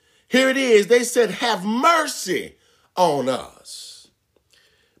 Here it is. They said, have mercy on us.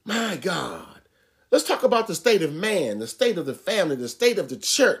 My God. Let's talk about the state of man, the state of the family, the state of the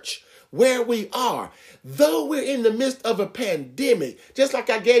church, where we are. Though we're in the midst of a pandemic, just like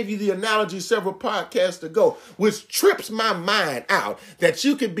I gave you the analogy several podcasts ago, which trips my mind out, that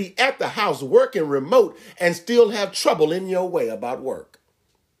you could be at the house working remote and still have trouble in your way about work.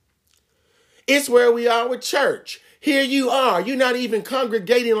 It's where we are with church. Here you are. You're not even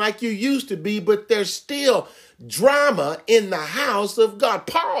congregating like you used to be, but there's still drama in the house of God.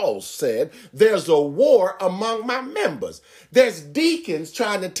 Paul said, there's a war among my members. There's deacons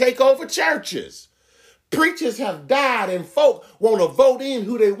trying to take over churches. Preachers have died and folk want to vote in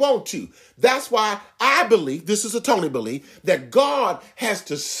who they want to. That's why I believe, this is a Tony belief, that God has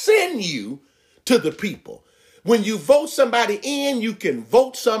to send you to the people. When you vote somebody in, you can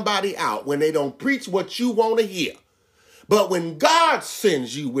vote somebody out when they don't preach what you want to hear. But when God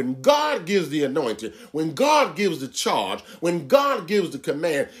sends you, when God gives the anointing, when God gives the charge, when God gives the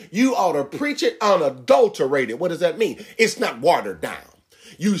command, you ought to preach it unadulterated. What does that mean? It's not watered down.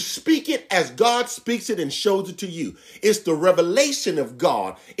 You speak it as God speaks it and shows it to you. It's the revelation of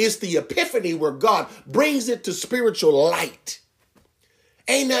God. It's the epiphany where God brings it to spiritual light.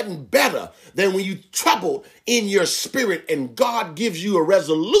 Ain't nothing better than when you troubled in your spirit and God gives you a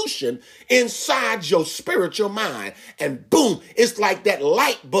resolution inside your spiritual mind. And boom, it's like that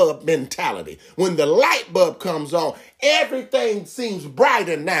light bulb mentality. When the light bulb comes on, everything seems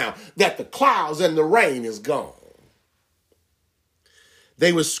brighter now that the clouds and the rain is gone.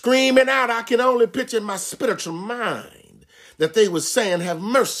 They were screaming out, I can only picture in my spiritual mind that they were saying, have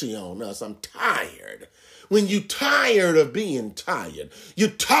mercy on us. I'm tired. When you're tired of being tired, you're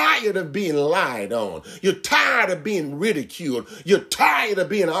tired of being lied on, you're tired of being ridiculed, you're tired of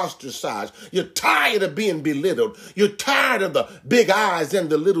being ostracized, you're tired of being belittled, you're tired of the big eyes and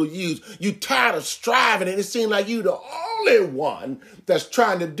the little U's, you're tired of striving, and it seems like you're the only one that's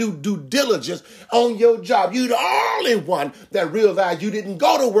trying to do due diligence on your job. You're the only one that realized you didn't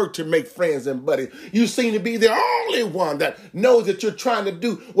go to work to make friends and buddies. You seem to be the only one that knows that you're trying to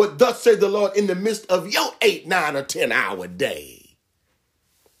do what thus says the Lord in the midst of your 8, 9, or 10-hour day.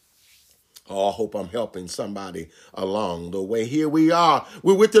 Oh, I hope I'm helping somebody along the way. Here we are.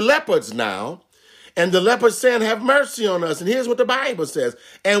 We're with the leopards now. And the leopard saying, have mercy on us. And here's what the Bible says.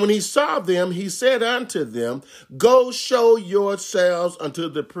 And when he saw them, he said unto them, go show yourselves unto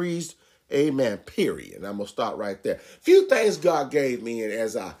the priest. Amen. Period. And I'm going to start right there. Few things God gave me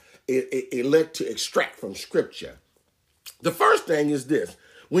as I elect to extract from Scripture. The first thing is this.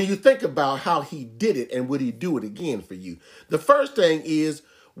 When you think about how he did it and would he do it again for you? The first thing is,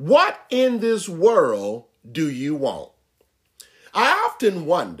 what in this world do you want? I often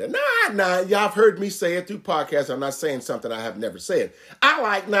wonder, y'all have heard me say it through podcasts. I'm not saying something I have never said. I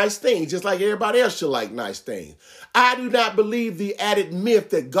like nice things, just like everybody else should like nice things. I do not believe the added myth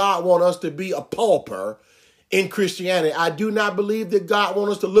that God wants us to be a pauper in Christianity. I do not believe that God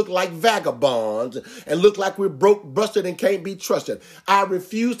wants us to look like vagabonds and look like we're broke, busted, and can't be trusted. I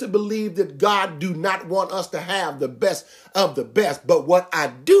refuse to believe that God do not want us to have the best of the best. But what I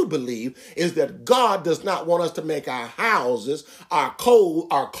do believe is that God does not want us to make our houses, our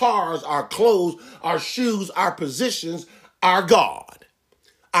cars, our clothes, our shoes, our positions, our God.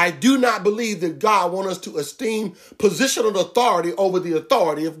 I do not believe that God wants us to esteem positional authority over the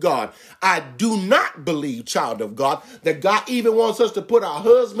authority of God. I do not believe, child of God, that God even wants us to put our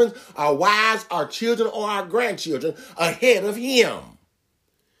husbands, our wives, our children, or our grandchildren ahead of him.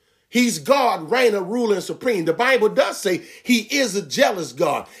 He's God, reigner, ruler, and supreme. The Bible does say he is a jealous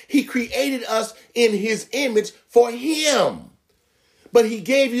God. He created us in his image for him. But he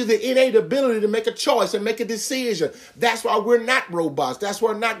gave you the innate ability to make a choice and make a decision. That's why we're not robots. That's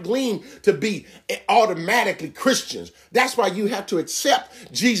why we're not gleaned to be automatically Christians. That's why you have to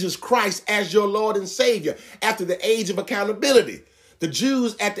accept Jesus Christ as your Lord and Savior after the age of accountability. The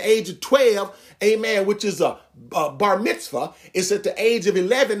Jews at the age of 12, amen, which is a bar mitzvah, is at the age of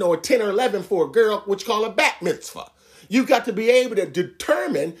 11 or 10 or 11 for a girl, which is called a bat mitzvah. You've got to be able to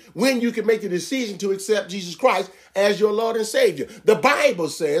determine when you can make the decision to accept Jesus Christ as your Lord and Savior. The Bible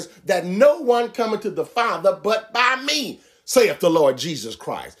says that no one cometh to the Father but by me, saith the Lord Jesus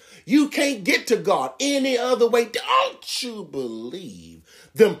Christ. You can't get to God any other way. Don't you believe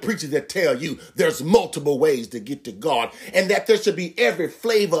them preachers that tell you there's multiple ways to get to God and that there should be every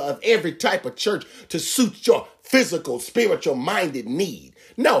flavor of every type of church to suit your physical, spiritual, minded need?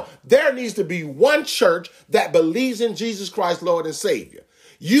 No, there needs to be one church that believes in Jesus Christ, Lord and Savior.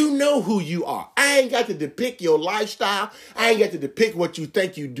 You know who you are. I ain't got to depict your lifestyle. I ain't got to depict what you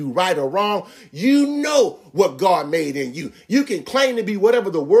think you do right or wrong. You know what God made in you. You can claim to be whatever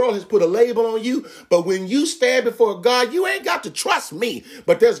the world has put a label on you, but when you stand before God, you ain't got to trust me.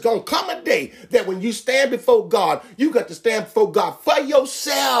 But there's going to come a day that when you stand before God, you got to stand before God for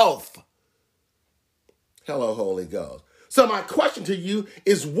yourself. Hello, Holy Ghost. So my question to you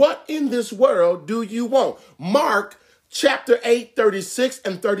is, what in this world do you want? Mark chapter 8, 36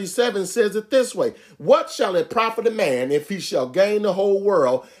 and 37 says it this way. What shall it profit a man if he shall gain the whole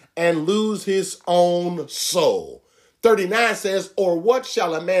world and lose his own soul? 39 says, or what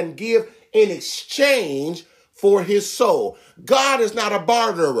shall a man give in exchange for his soul? God is not a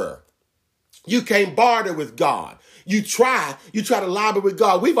barterer. You can't barter with God. You try to lobby with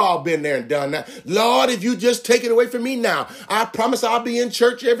God. We've all been there and done that. Lord, if you just take it away from me now, I promise I'll be in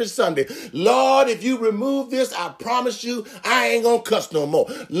church every Sunday. Lord, if you remove this, I promise you I ain't gonna cuss no more.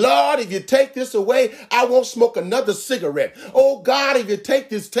 Lord, if you take this away, I won't smoke another cigarette. Oh God, if you take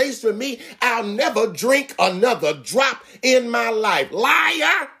this taste from me, I'll never drink another drop in my life.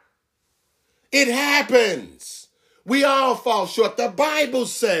 Liar! It happens. We all fall short. The Bible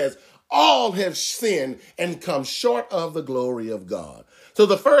says all have sinned and come short of the glory of God. So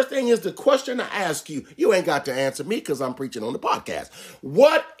the first thing is the question I ask you. You ain't got to answer me because I'm preaching on the podcast.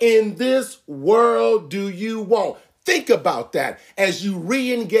 What in this world do you want? Think about that as you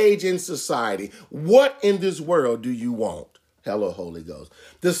re-engage in society. What in this world do you want? Hello, Holy Ghost.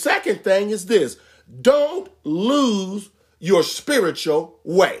 The second thing is this. Don't lose your spiritual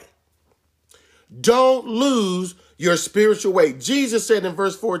way. Don't lose your spiritual way. Jesus said in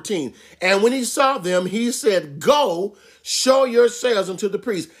verse 14, and when he saw them, he said, go, show yourselves unto the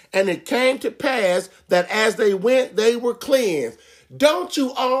priest. And it came to pass that as they went, they were cleansed. Don't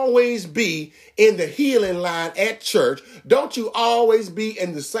you always be in the healing line at church. Don't you always be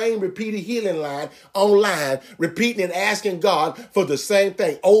in the same repeated healing line online, repeating and asking God for the same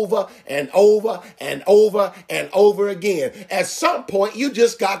thing over and over and over and over again. At some point, you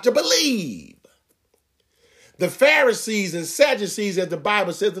just got to believe. The Pharisees and Sadducees, as the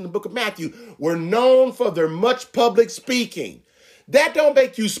Bible says in the book of Matthew, were known for their much public speaking. That don't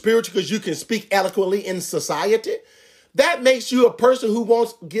make you spiritual because you can speak eloquently in society. That makes you a person who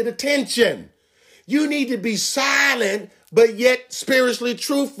wants to get attention. You need to be silent, but yet spiritually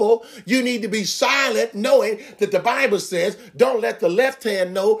truthful. You need to be silent, knowing that the Bible says, don't let the left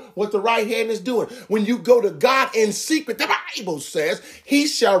hand know what the right hand is doing. When you go to God in secret, the Bible says he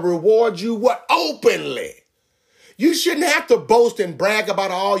shall reward you what? Openly. You shouldn't have to boast and brag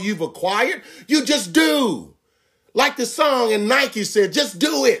about all you've acquired. You just do. Like the song in Nike said, just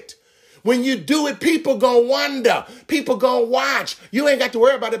do it. When you do it, people gonna wonder. People gonna watch. You ain't got to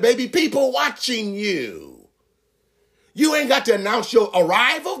worry about it, baby. People watching you. You ain't got to announce your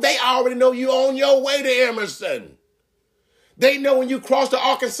arrival. They already know you on your way to Emerson. They know when you cross the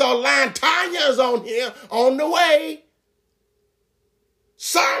Arkansas line, Tanya's on here, on the way.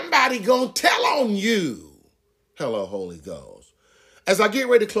 Somebody gonna tell on you. Hello, Holy Ghost. As I get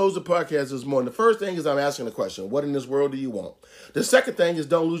ready to close the podcast this morning, the first thing is I'm asking the question, what in this world do you want? The second thing is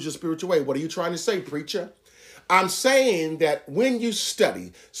don't lose your spiritual way. What are you trying to say, preacher? I'm saying that when you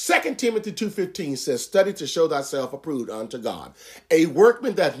study, 2 Timothy 2:15 says, study to show thyself approved unto God, a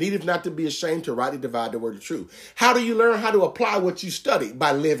workman that needeth not to be ashamed to rightly divide the word of truth. How do you learn how to apply what you study?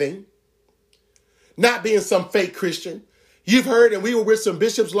 By living, not being some fake Christian. You've heard, and we were with some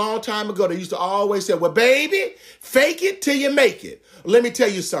bishops a long time ago, they used to always say, well, baby, fake it till you make it. Let me tell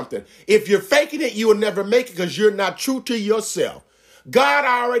you something. If you're faking it, you will never make it because you're not true to yourself. God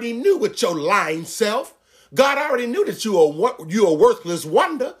already knew with your lying self. God already knew that you are a worthless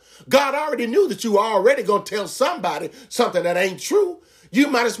wonder. God already knew that you were already going to tell somebody something that ain't true. You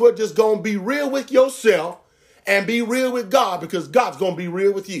might as well just go and be real with yourself and be real with God because God's going to be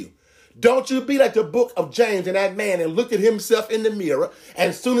real with you. Don't you be like the book of James and that man and look at himself in the mirror. And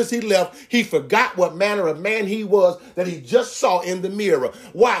as soon as he left, he forgot what manner of man he was that he just saw in the mirror.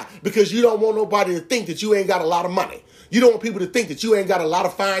 Why? Because you don't want nobody to think that you ain't got a lot of money. You don't want people to think that you ain't got a lot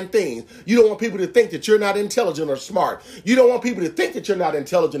of fine things. You don't want people to think that you're not intelligent or smart. You don't want people to think that you're not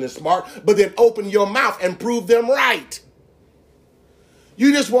intelligent and smart, but then open your mouth and prove them right.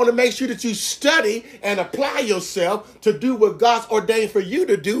 You just want to make sure that you study and apply yourself to do what God's ordained for you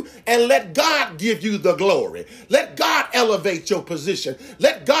to do and let God give you the glory. Let God elevate your position.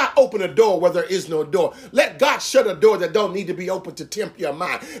 Let God open a door where there is no door. Let God shut a door that don't need to be open to tempt your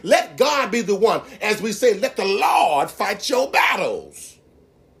mind. Let God be the one, as we say, let the Lord fight your battles.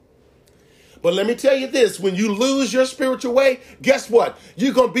 But let me tell you this, when you lose your spiritual way, guess what?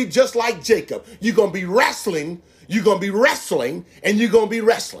 You're going to be just like Jacob. You're going to be wrestling. You're going to be wrestling and you're going to be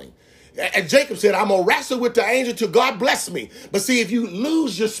wrestling. And Jacob said, I'm going to wrestle with the angel till God bless me. But see, if you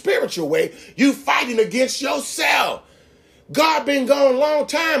lose your spiritual way, you fighting against yourself. God been gone a long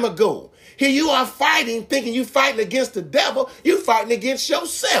time ago. Here you are fighting, thinking you fighting against the devil. You fighting against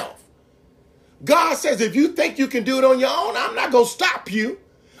yourself. God says, if you think you can do it on your own, I'm not going to stop you.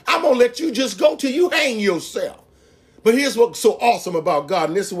 I'm going to let you just go till you hang yourself. But here's what's so awesome about God,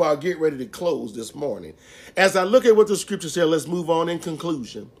 and this is why I'll get ready to close this morning. As I look at what the scripture said, let's move on in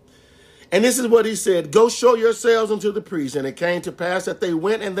conclusion. And this is what he said, go show yourselves unto the priests. And it came to pass that they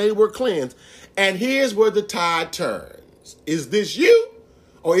went and they were cleansed. And here's where the tide turns. Is this you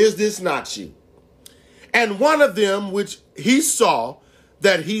or is this not you? And one of them, which he saw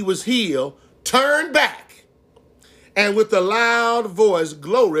that he was healed, turned back and with a loud voice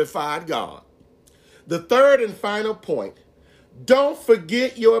glorified God. The third and final point, don't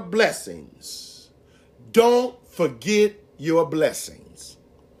forget your blessings. Don't forget your blessings.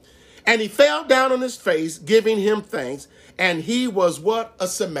 And he fell down on his face, giving him thanks, and he was what? A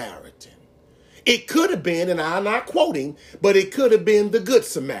Samaritan. It could have been, and I'm not quoting, but it could have been the good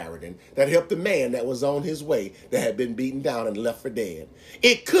Samaritan that helped the man that was on his way that had been beaten down and left for dead.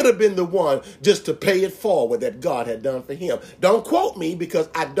 It could have been the one just to pay it forward that God had done for him. Don't quote me because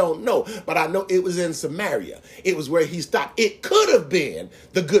I don't know, but I know it was in Samaria. It was where he stopped. It could have been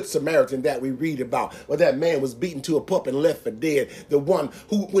the good Samaritan that we read about, where that man was beaten to a pulp and left for dead. The one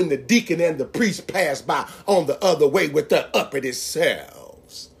who, when the deacon and the priest passed by on the other way with their uppity selves.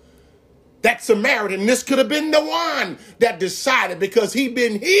 That Samaritan, this could have been the one that decided because he'd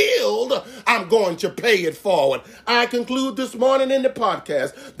been healed, I'm going to pay it forward. I conclude this morning in the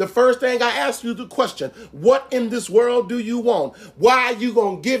podcast. The first thing I ask you the question, what in this world do you want? Why are you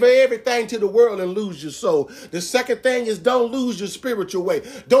going to give everything to the world and lose your soul? The second thing is don't lose your spiritual way.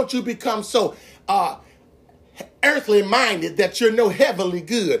 Don't you become so earthly minded that you're no heavenly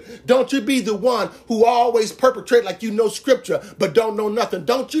good. Don't you be the one who always perpetrate like you know scripture but don't know nothing.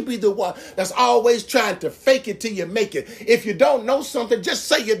 Don't you be the one that's always trying to fake it till you make it. If you don't know something, just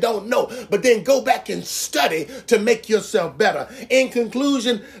say you don't know, but then go back and study to make yourself better. In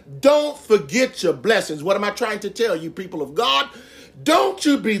conclusion, don't forget your blessings. What am I trying to tell you, people of God? Don't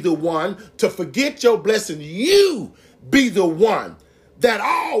you be the one to forget your blessing. You be the one that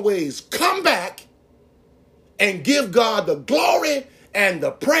always come back and give God the glory and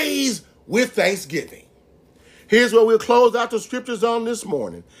the praise with thanksgiving. Here's where we'll close out the scriptures on this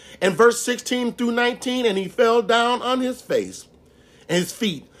morning. In verse 16 through 19, and he fell down on his face and his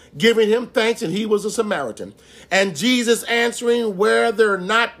feet, giving him thanks, and he was a Samaritan. And Jesus answering, were there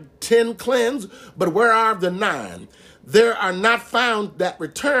not 10 cleansed, but where are the 9? there are not found that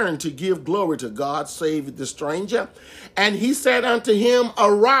return to give glory to God, save the stranger. And he said unto him,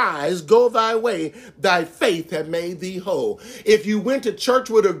 arise, go thy way, thy faith have made thee whole. If you went to church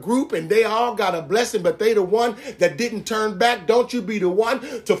with a group and they all got a blessing, but they the one that didn't turn back, don't you be the one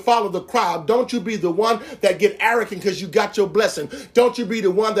to follow the crowd. Don't you be the one that get arrogant because you got your blessing. Don't you be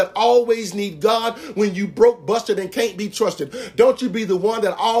the one that always need God when you broke, busted, and can't be trusted. Don't you be the one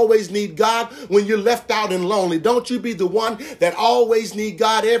that always need God when you're left out and lonely. Don't you be the one that always need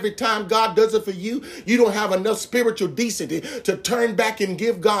God every time God does it for you. You don't have enough spiritual decency to turn back and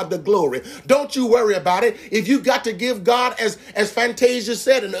give God the glory. Don't you worry about it. If you got to give God, as Fantasia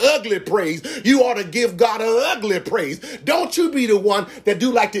said, an ugly praise, you ought to give God an ugly praise. Don't you be the one that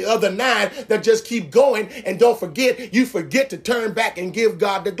do like the other 9 that just keep going and don't forget. You forget to turn back and give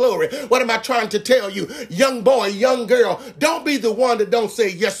God the glory. What am I trying to tell you? Young boy, young girl, don't be the one that don't say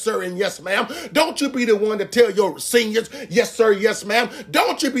yes, sir, and yes, ma'am. Don't you be the one to tell your seniors, yes, sir, yes, ma'am.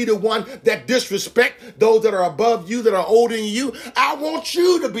 Don't you be the one that disrespect those that are above you, that are older than you. I want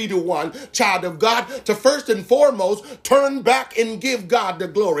you to be the one, child of God, to first and foremost turn back and give God the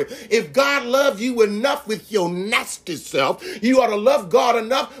glory. If God loves you enough with your nasty self, you ought to love God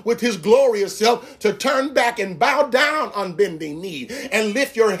enough with his glorious self to turn back and bow down on bending knee and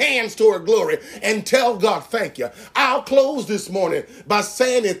lift your hands toward glory and tell God thank you. I'll close this morning by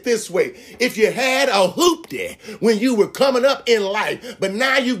saying it this way. If you had a hoopty when you were coming up in life, but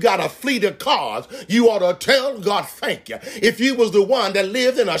now you got a fleet of cars, you ought to tell God thank you. If you was the one that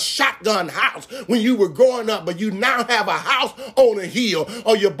lived in a shotgun house when you were growing up, but you now have a house on a hill,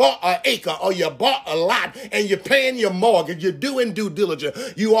 or you bought an acre, or you bought a lot, and you're paying your mortgage, you're doing due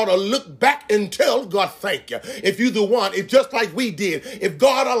diligence, you ought to look back and tell God thank you. If you the one, if just like we did, if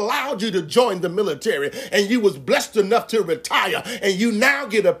God allowed you to join the military and you was blessed enough to retire and you now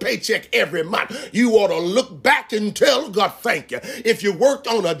get a paycheck every month, you ought to look back and tell God thank you. If you worked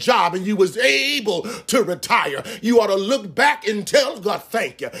on a job and you was able to retire, you ought to look back and tell God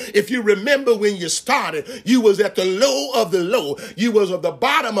thank you. If you remember when you started, you was at the low of the low. You was at the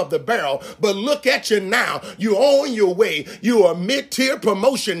bottom of the barrel, but look at you now. You're on your way. You're a mid-tier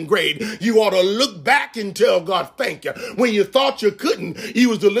promotion grade. You ought to look back and tell God thank you. When you thought you couldn't, you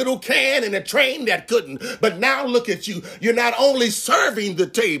was the little can in a train that couldn't. But now look at you. You're not only serving the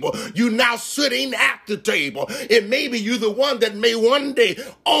table, you're now sitting at the table. It may be you the one that may one day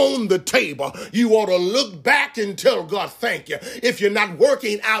own the table. You ought to look back and tell God thank you. If you're not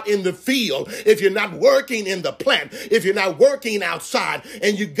working out in the field, if you're not working in the plant, if you're not working outside,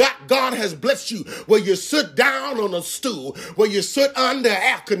 and God has blessed you where you sit down on a stool, where you sit under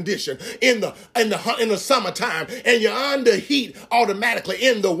air condition in the summertime, and you're under heat automatically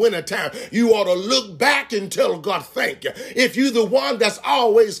in the wintertime, you ought to look back and tell God thank you. If you're the one that's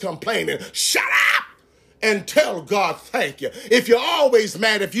always complaining, shut up and tell God thank you. If you're always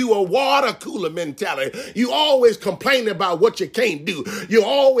mad, if you a water cooler mentality, you always complain about what you can't do. You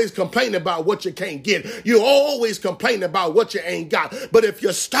always complain about what you can't get. You always complain about what you ain't got. But if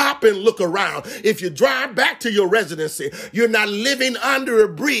you stop and look around, if you drive back to your residency, you're not living under a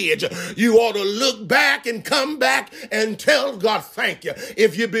bridge. You ought to look back and come back and tell God thank you.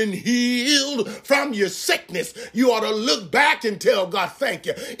 If you've been healed from your sickness, you ought to look back and tell God thank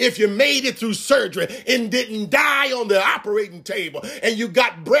you. If you made it through surgery and didn't die on the operating table, and you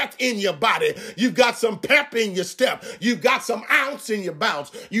got breath in your body, you've got some pep in your step, you've got some ounce in your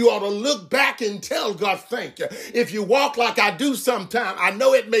bounce, you ought to look back and tell God thank you. If you walk like I do sometimes, I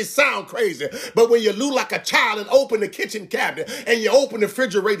know it may sound crazy, but when you look like a child and open the kitchen cabinet and you open the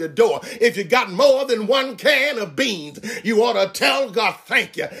refrigerator door, if you got more than one can of beans, you ought to tell God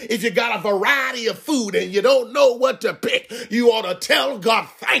thank you. If you got a variety of food and you don't know what to pick, you ought to tell God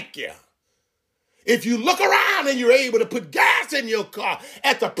thank you. If you look around and you're able to put gas in your car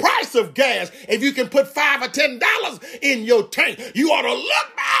at the price of gas, if you can put $5 or $10 in your tank, you ought to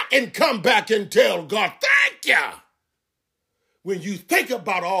look back and come back and tell God, thank you. When you think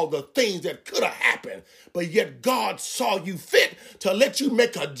about all the things that could have happened, but yet God saw you fit to let you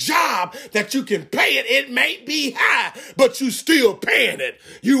make a job that you can pay it. It may be high, but you still paying it.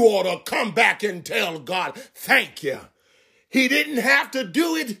 You ought to come back and tell God, thank you. He didn't have to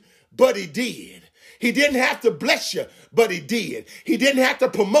do it, but he did. He didn't have to bless you, but he did. He didn't have to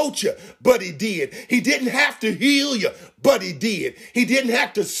promote you, but he did. He didn't have to heal you, but he did. He didn't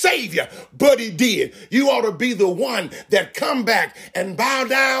have to save you, but he did. You ought to be the one that come back and bow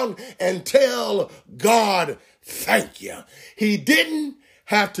down and tell God, thank you. He didn't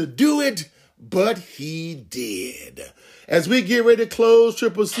have to do it, but he did. As we get ready to close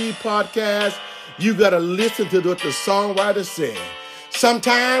CCC Podcast, you got to listen to what the songwriter said.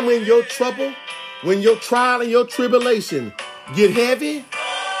 Sometime when your trouble When your trial and your tribulation get heavy,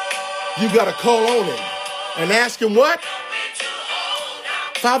 you got to call on him and ask him what?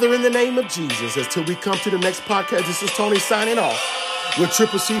 Father, in the name of Jesus, until we come to the next podcast, this is Tony signing off with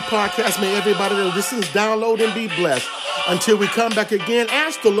CCC Podcast. May everybody that listens download and be blessed. Until we come back again,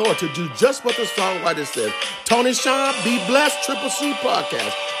 ask the Lord to do just what the songwriter says. Tony Sean, be blessed. CCC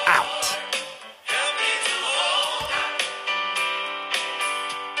Podcast out.